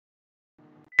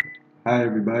Hi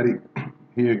everybody,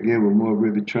 here again with more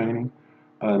Revit training.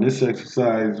 In this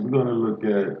exercise, we're going to look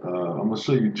at, I'm going to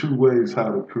show you two ways how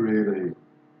to create a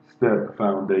step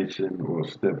foundation or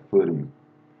step footing.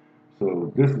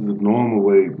 So this is the normal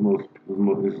way most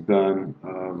is done.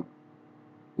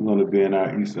 We're going to be in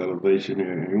our east elevation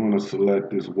here, and we want to select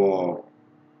this wall,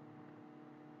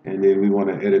 and then we want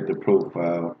to edit the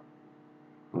profile.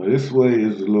 Well, this way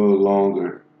is a little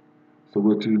longer. So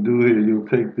what you do here, you'll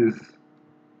take this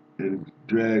and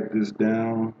drag this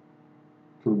down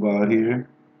to about here.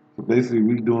 So basically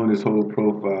we're doing this whole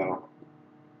profile,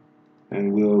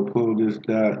 and we'll pull this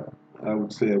dot, I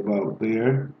would say about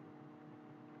there,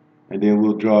 and then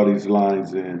we'll draw these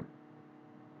lines in.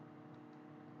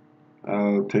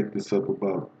 I'll take this up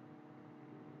about,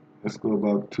 let's go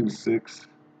about 2.6,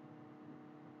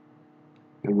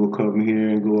 and we'll come here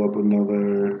and go up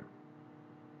another.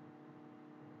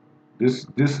 This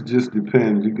just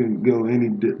depends. You can go any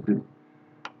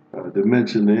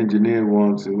dimension the engineer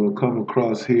wants, and we'll come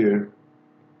across here,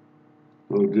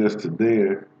 go just to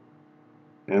there,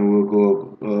 and we'll go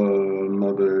up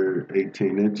another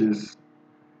 18 inches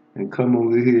and come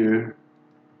over here,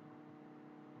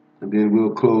 and then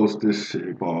we'll close this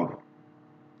shape off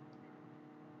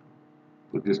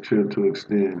with this trim to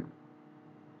extend.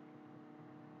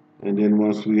 And then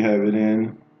once we have it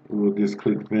in, we'll just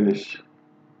click finish.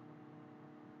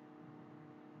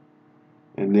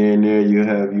 And then there you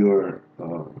have your,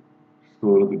 so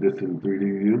look at this in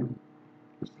 3D view.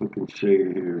 It's looking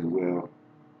shaded here as well.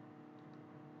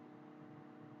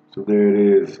 So there it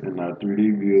is in our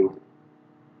 3D view.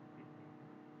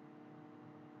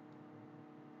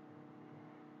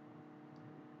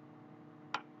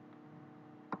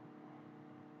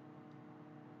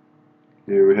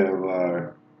 Here we have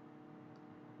our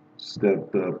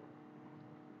stepped up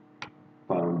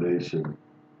foundation.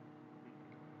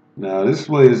 Now this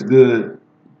way is good,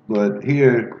 but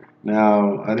here,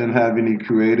 now I didn't have any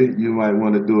created. You might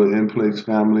want to do an in-place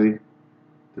family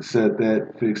to set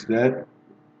that, fix that.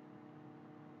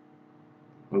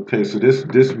 Okay, so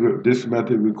this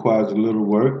method requires a little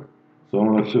work. So I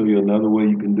want to show you another way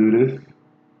you can do this.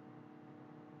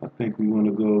 I think we want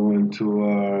to go into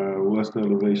our west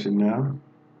elevation now.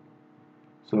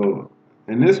 So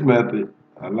in this method,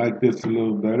 I like this a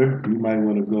little better. You might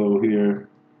want to go here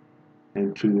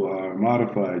into our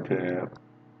modify tab.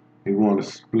 We want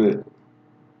to split.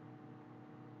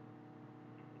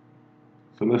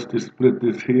 So let's just split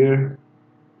this here.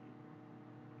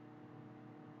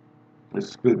 Let's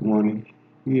split one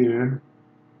here.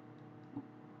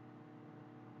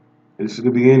 This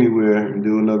could be anywhere, and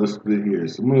do another split here.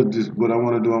 So I'm gonna just, what I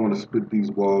want to do, I want to split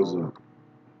these walls up.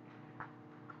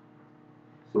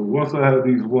 So once I have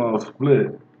these walls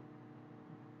split,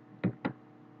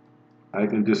 I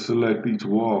can just select each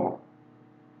wall,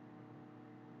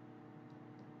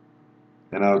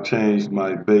 and I'll change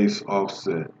my base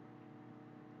offset.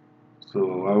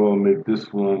 So I will make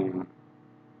this one,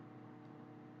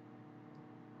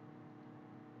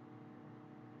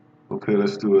 okay,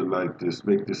 let's do it like this.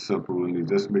 Make this simple.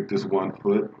 Let's make this 1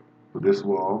 foot for this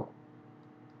wall.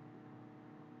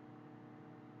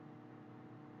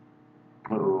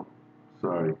 Uh-oh,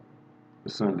 sorry.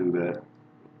 Let's undo that.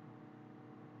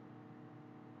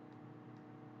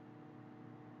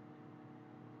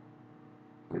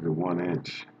 Make it 1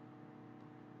 inch.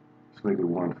 Let's make it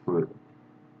 1 foot.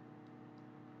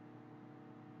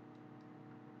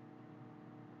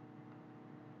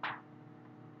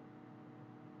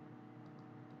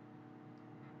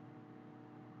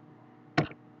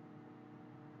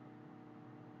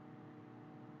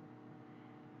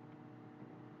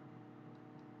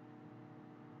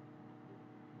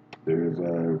 There's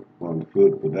our 1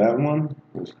 foot for that one.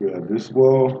 Let's grab this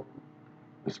wall.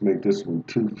 Let's make this one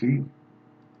 2 feet.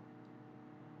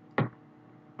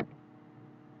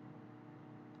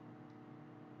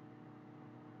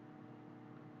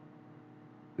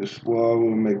 This wall,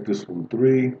 we'll make this one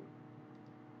 3.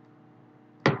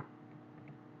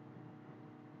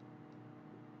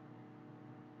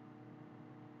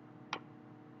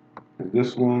 And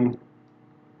this one,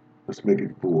 let's make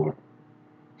it 4.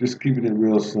 Just keeping it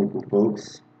real simple,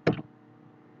 folks.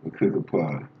 And click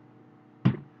apply.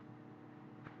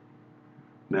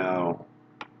 Now,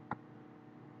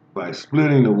 by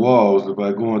splitting the walls, if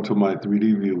I go into my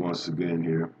 3D view once again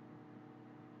here,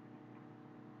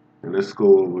 and let's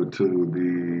go over to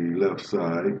the left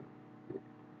side.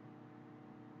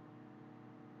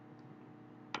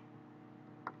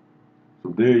 So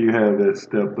there you have that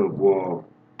stepped up wall.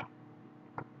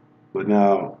 But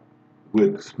now,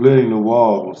 with splitting the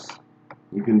walls,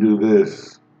 we can do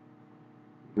this.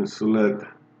 You can select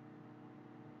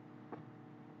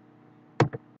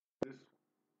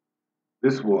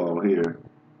this wall here.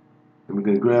 And we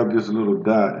can grab this little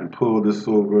dot and pull this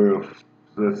over,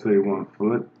 let's say 1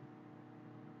 foot,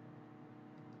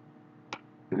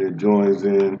 and it joins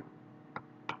in.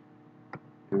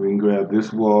 And we can grab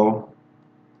this wall,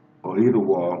 or either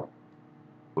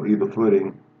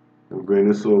footing, and bring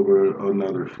this over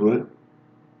another foot.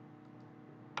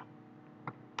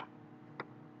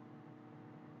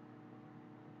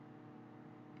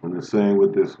 And the same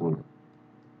with this one.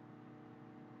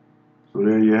 So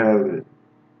there you have it.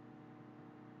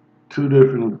 Two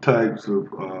different types of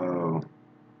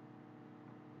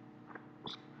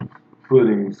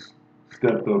footings,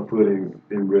 stepped up footings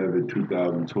in Revit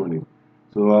 2020.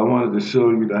 So I wanted to show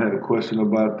you that I had a question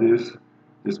about this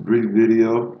brief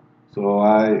video. So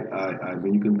I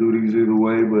mean, you can do these either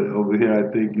way, but over here I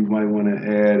think you might want to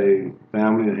add a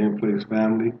family, an in-place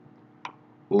family,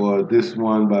 or this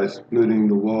one by splitting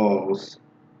the walls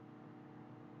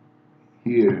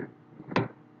here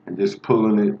and just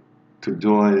pulling it to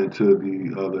join into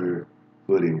the other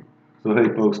footing. So hey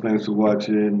folks, thanks for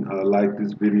watching. Like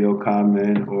this video,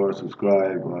 comment, or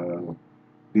subscribe.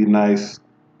 Be nice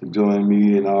to join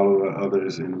me and all of the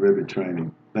others in Revit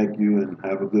training. Thank you and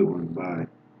have a good one. Bye.